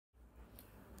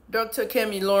Dr.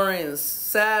 Kemi Lawrence,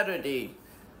 Saturday,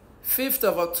 5th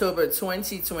of October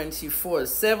 2024,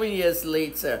 7 years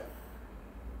later.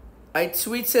 I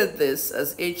tweeted this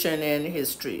as HNN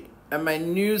History, and my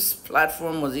news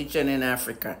platform was HNN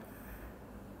Africa.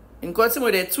 In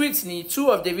continuing with the tweets, two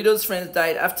of Davido's friends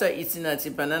died after eating at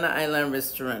a Banana Island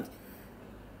restaurant.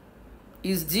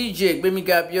 Is DJ Gbemi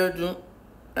Gabiodun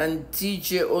and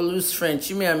DJ Olu's friend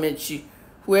Chime,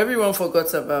 who everyone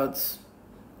forgot about,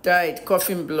 died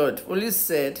coughing blood. Police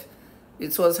said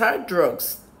it was hard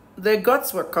drugs. Their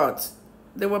guts were cut.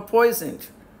 They were poisoned.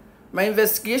 My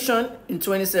investigation in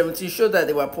 2017 showed that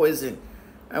they were poisoned.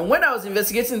 And when I was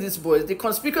investigating these boys, they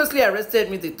conspicuously arrested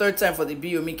me the third time for the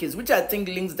Biyomi case, which I think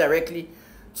links directly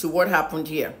to what happened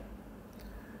here.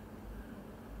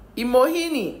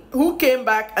 Imohini, who came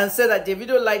back and said that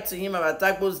Davido lied to him about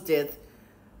Dagbo's death,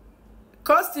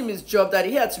 cost him his job, that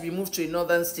he had to be moved to a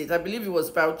northern state. I believe it was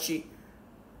Bauchi.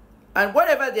 And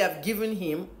whatever they have given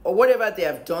him, or whatever they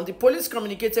have done, the police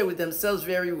communicated with themselves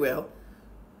very well.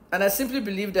 And I simply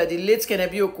believe that the late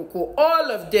Kenebi Okoko,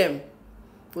 all of them,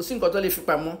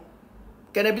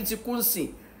 Kenebi ti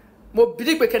kunsi, mo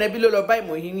believe pe Kenebi lo lo buy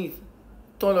Imohini,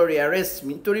 ton lo arrest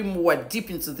me, tori mo wa deep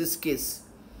into this case.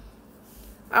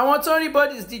 Àwọn tó rí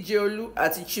bodies DJ Olu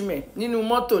àti Chime nínú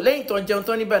mọ́tò lẹ́yìn tó jẹun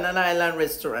tó ní Banana Island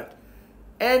restaurant.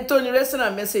 And Tony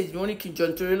restaurant message me only kí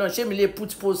John torí náà ṣé mi lè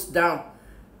put post down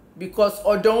because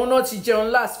ọ̀dọ̀ wọn náà ti jẹun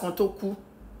last kan tó kú.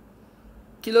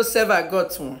 Kí ló server got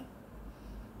wọn.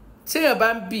 Téèyàn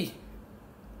bá ń bì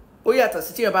ó yàtọ̀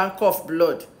sí téèyàn bá ń cough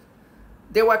blood.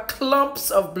 There were clumps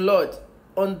of blood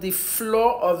on the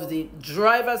floor of the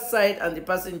driver's side and the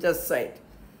passenger side.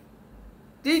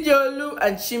 DJ Olu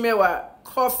and Chime were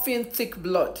coughing thick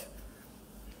blood.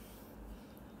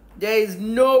 There is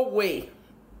no way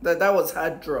that was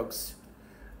hard drugs.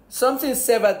 Something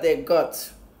severed their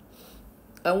gut.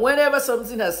 And whenever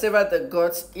something has severed the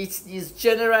gut, it is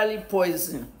generally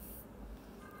poison.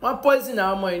 One poison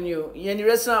now more in you. In the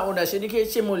restaurant owner, she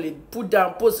didn't put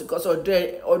down post because or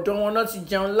don't want to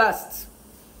jump last.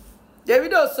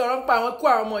 Davido sọ̀rọ̀ pa àwọn kó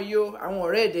àwọn ọmọ yo àwọn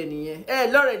ọ̀rẹ́ ẹ̀ nìyẹn.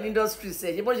 Lọ́rẹ̀ ní industry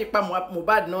ṣe ṣe bó ṣe pa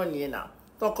Mohbad náà nìyẹn náà.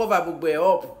 Tó cover gbogbo ẹ̀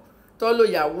up. Tó lo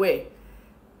yàwó ẹ̀.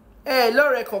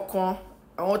 Lọ́rẹ̀ kankan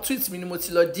àwọn tweets mi ni mo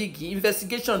ti lọ digi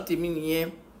investigation tèmi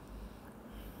nìyẹn.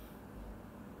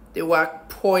 They were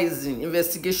poison.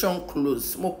 Investigation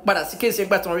closed. Mo padà sí case yẹn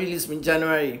gbà tán release mi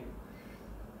January.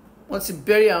 Wọ́n ti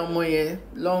bury àwọn ọmọ yẹn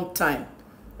long time.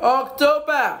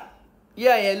 October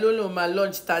yẹn ló máa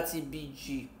launch 30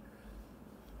 BG.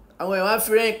 Àwọn èèyàn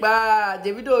fi rẹ́yìn pa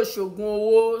Davido ṣògùn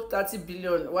owó 30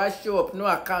 billion wá show up no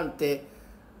account ẹ̀.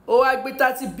 Ó wá gbé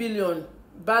 30 billion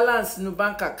balance no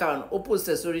bank account ó post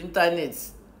ẹ̀ sórí internet.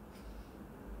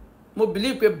 Mo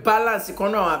believe pé balance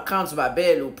kan náà account bàbá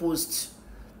ẹ̀ ló post.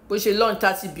 Bó ṣe launch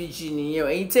 30 BG nìyẹn.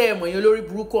 Ẹ̀yin tẹ́ ẹ mọ̀ yẹn lórí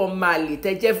burúkú ọmọ àlè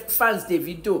tẹ́ jẹ́ fans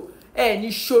Davido. Ní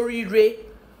ṣoríire.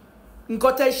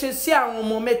 Nǹkan tẹ́ ṣe sí àwọn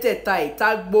ọmọ mẹ́tẹ̀ẹ̀ta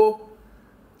Ìtàgbó,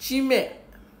 Chime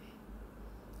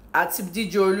àti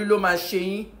DJ Olu ló máa ṣe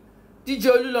yín. DJ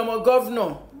Olu lọmọ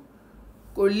governor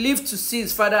kò live to see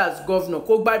his father as governor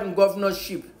kó gbádùn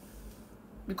governorship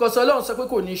because Ọlọ́run sọ pé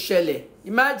kò ní ṣẹlẹ̀.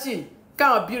 Imagine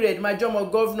káwọn bí rẹ̀ máa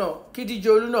jọmọ governor kí DJ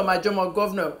Olu náà máa jọmọ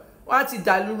governor wọ́n á ti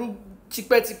dàlúrú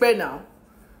tipẹ́tipẹ́ now.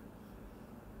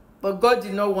 But God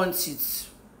did not want it.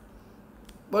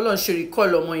 Bọ́lọ̀ ń ṣe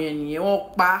recall ọmọ yẹn nìyẹn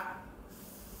wọ́n pa.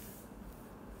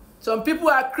 Some people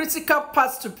have critical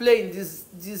parts to play in this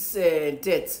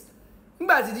death.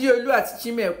 Nígbà tí DJ Olu àti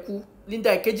Chime kú,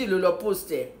 Linda Ìkejì ló lọ post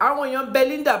ẹ̀. Àwọn èèyàn bẹ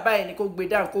Linda báyìí ni kó gbé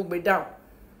down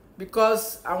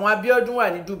because àwọn Abiodun wà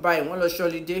ní Dubai wọ́n lọ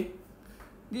ṣọlidé.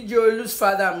 DJ Olu's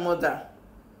father and mother,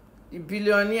 the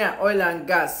billionaire oil and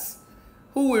gas,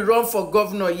 who will run for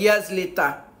governor years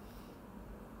later,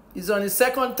 is on his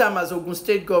second term as Ogun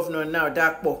State governor now,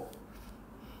 Dakpo.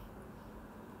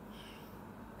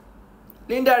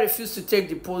 Linda refused to take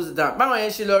the post down. Báwọn yẹn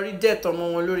ṣe lọ rí death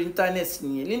ọmọ wọn lórí internet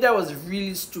nìyẹn. Linda was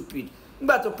really stupid.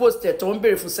 Nígbà tó post ẹ̀ tó ń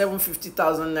béèrè fún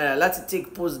 750,000 naira láti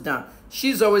take post down.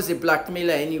 She's always a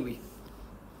blackmailer anyway.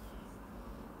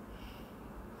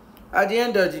 At the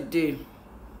end of the day,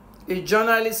 a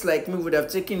journalist like me would have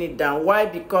taken it down. Why?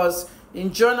 Because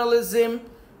in journalism,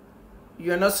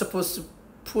 you're not supposed to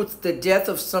put the death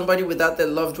of somebody without their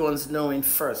loved ones knowing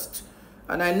first.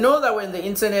 And I know that we're in the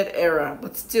internet era,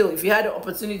 but still, if you had the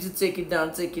opportunity to take it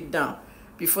down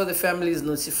before the family is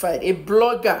notified. A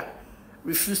blogger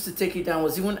refused to take it down,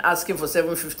 was even asking for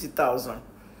 750,000.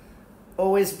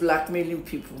 Always blackmailing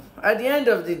people. At the end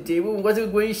of the day, what we're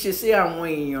going to say, I'm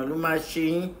going to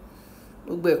machine.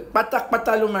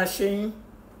 Pata lo machine.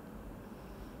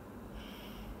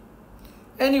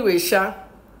 Anyway,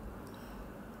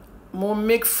 mo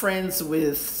make friends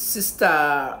with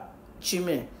sister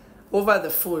Chime over the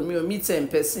phone. Me meet her in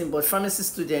person, but pharmacy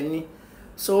student ni.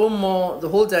 So more the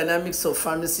whole dynamics of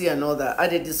pharmacy and all that. I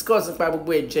dey discuss nípa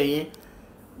gbogbo ẹ̀jẹ̀ yẹn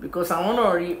because àwọn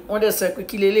náà rí wọ́n dẹ̀ sọ pé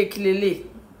kílélé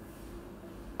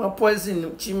wọ́n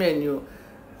poison Chime ni o.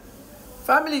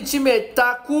 Family Chime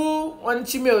takú wọ́n ní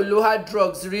Chime ò lo hard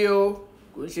drugs rí o,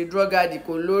 kò ṣe drug addict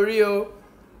kò lórí o,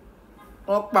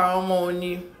 wọ́n pa ọmọ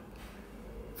òní.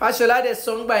 Fáṣọlá dẹ̀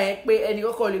sọ ńgbà yẹn pé ẹnì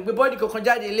kankan lè gbé bọ́dì kankan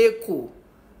jáde lẹ́kọ̀ọ́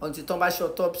until tán bá ṣe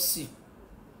autopsy.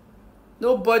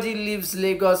 Nobody leaves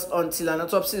Lagos until an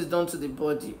autopsy is done to the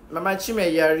body. Mama Chime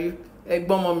yari ẹ̀gbọ́n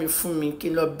ọmọ mi fún mi kí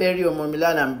n lọ bury ọmọ mi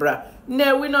l'Anambra.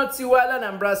 Nẹ́wí náà ti wá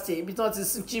l'Anambra state ibi tí wọ́n ti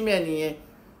sin Chime nìyẹn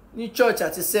ní church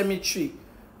àti cemetery.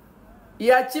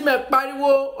 Ìyá Chime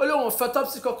pariwo ó lóun fẹ́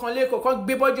autopsy kankan lẹ́kọ̀ọ́ kan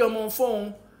gbé bọ́dì ọmọ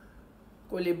fóun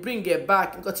kò lè bring her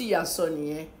back. Nǹkan tí ìyá sọ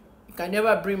nìyẹn. You can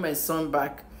never bring my son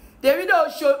back. Davido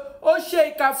ó ṣe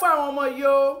ìkà fún àwọn ọmọ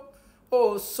yìí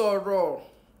ó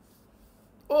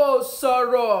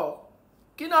sọ̀rọ̀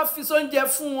kí náà fi sóúnjẹ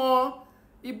fún wọn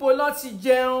ibo ló ti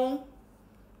jẹun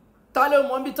ta ló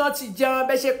mọ̀ bí tán ti jẹun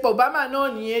bẹ́ẹ̀ ṣe pọ̀ Obama náà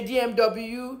nìyẹn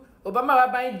DMW Obama wá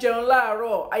bá ń jẹun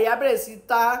láàárọ̀ àyà bẹ̀rẹ̀ sí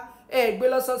ta gbé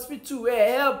lọ hospital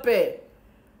help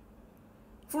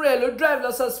fúnra ẹ̀ ló drive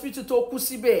lọ hospital tó kú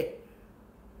síbẹ̀.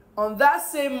 On that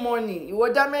same morning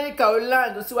ìwọ dá Amẹ́ríkà ó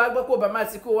land ó sì wá gbọ́ pé Obama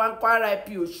ti kó wá ń kó RIP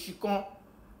òṣì kan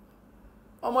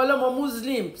ọmọ ọlọ́mọ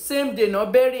Muslim same day náà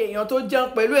bẹ́rẹ̀ èèyàn tó jẹun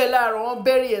pẹ̀lú ẹ̀ láàárọ̀ wọn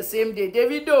bẹ́rẹ̀ ẹ̀ same day.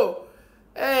 Davido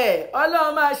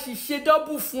Ọlọ́run máa ṣìṣe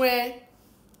dọ́bù fún ẹ.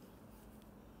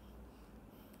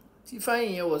 tí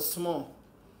fáyìn yẹn was small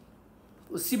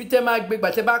kò síbi tẹ́ máa gbé gbà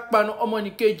tẹ́ bá panu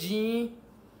ọmọnìkejì yín.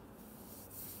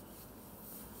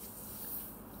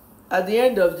 At the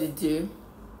end of the day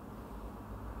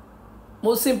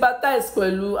mo sympathize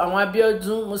pẹ̀lú àwọn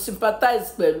Abíọ́dún, mo sympathize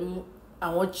pẹ̀lú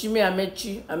àwọn Chime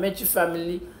Amechi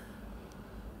family,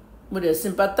 mo dẹ̀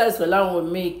sympathize pẹ̀lú àwọn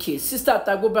Omeke. Sister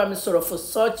Tago bá mi sọ̀rọ̀ for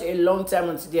such a long time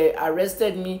until they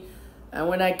arrested me, and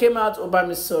when I came out ó bá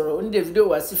mi sọ̀rọ̀ ó ní Davido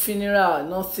wá sí funeral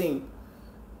nothing.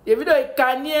 Davido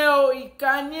ìkànnì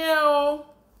ẹ̀ o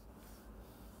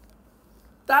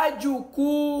Tájù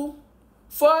kú,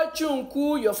 Fortune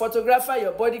kú, your photographer,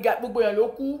 your bodyguard, gbogbo yẹn ló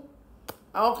kú.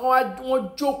 Àwọn kan wọ́n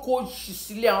jókòó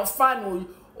sílẹ̀ àwọn fan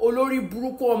olórí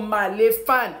burúkú ọmọ àlè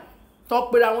fan tán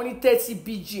pera wọn ní 30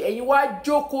 BG ẹ̀yin wá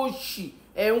jókòó sí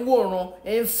ẹ̀ ń wòran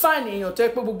ẹ̀ ń fan èèyàn tó yẹ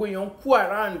pé gbogbo èèyàn ń kú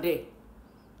around ẹ̀.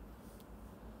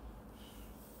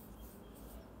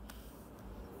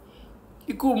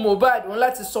 Ikú Mohbad wọn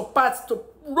láti sọ part to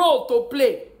role to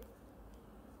play.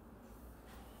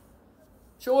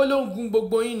 Ṣé wọ́n ló ń gun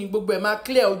gbogbo yín ni gbogbo ẹ̀ máa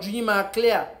clear ojú yín máa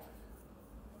clear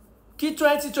kí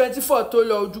 2024 tó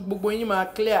lọ ojú gbogbo yín máa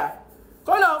clear.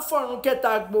 Kọ́lá ń fọ̀run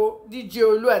kẹta gbo DJ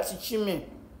Olú àti Chime.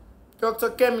 Dr.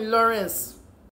 Kemi Lawrence.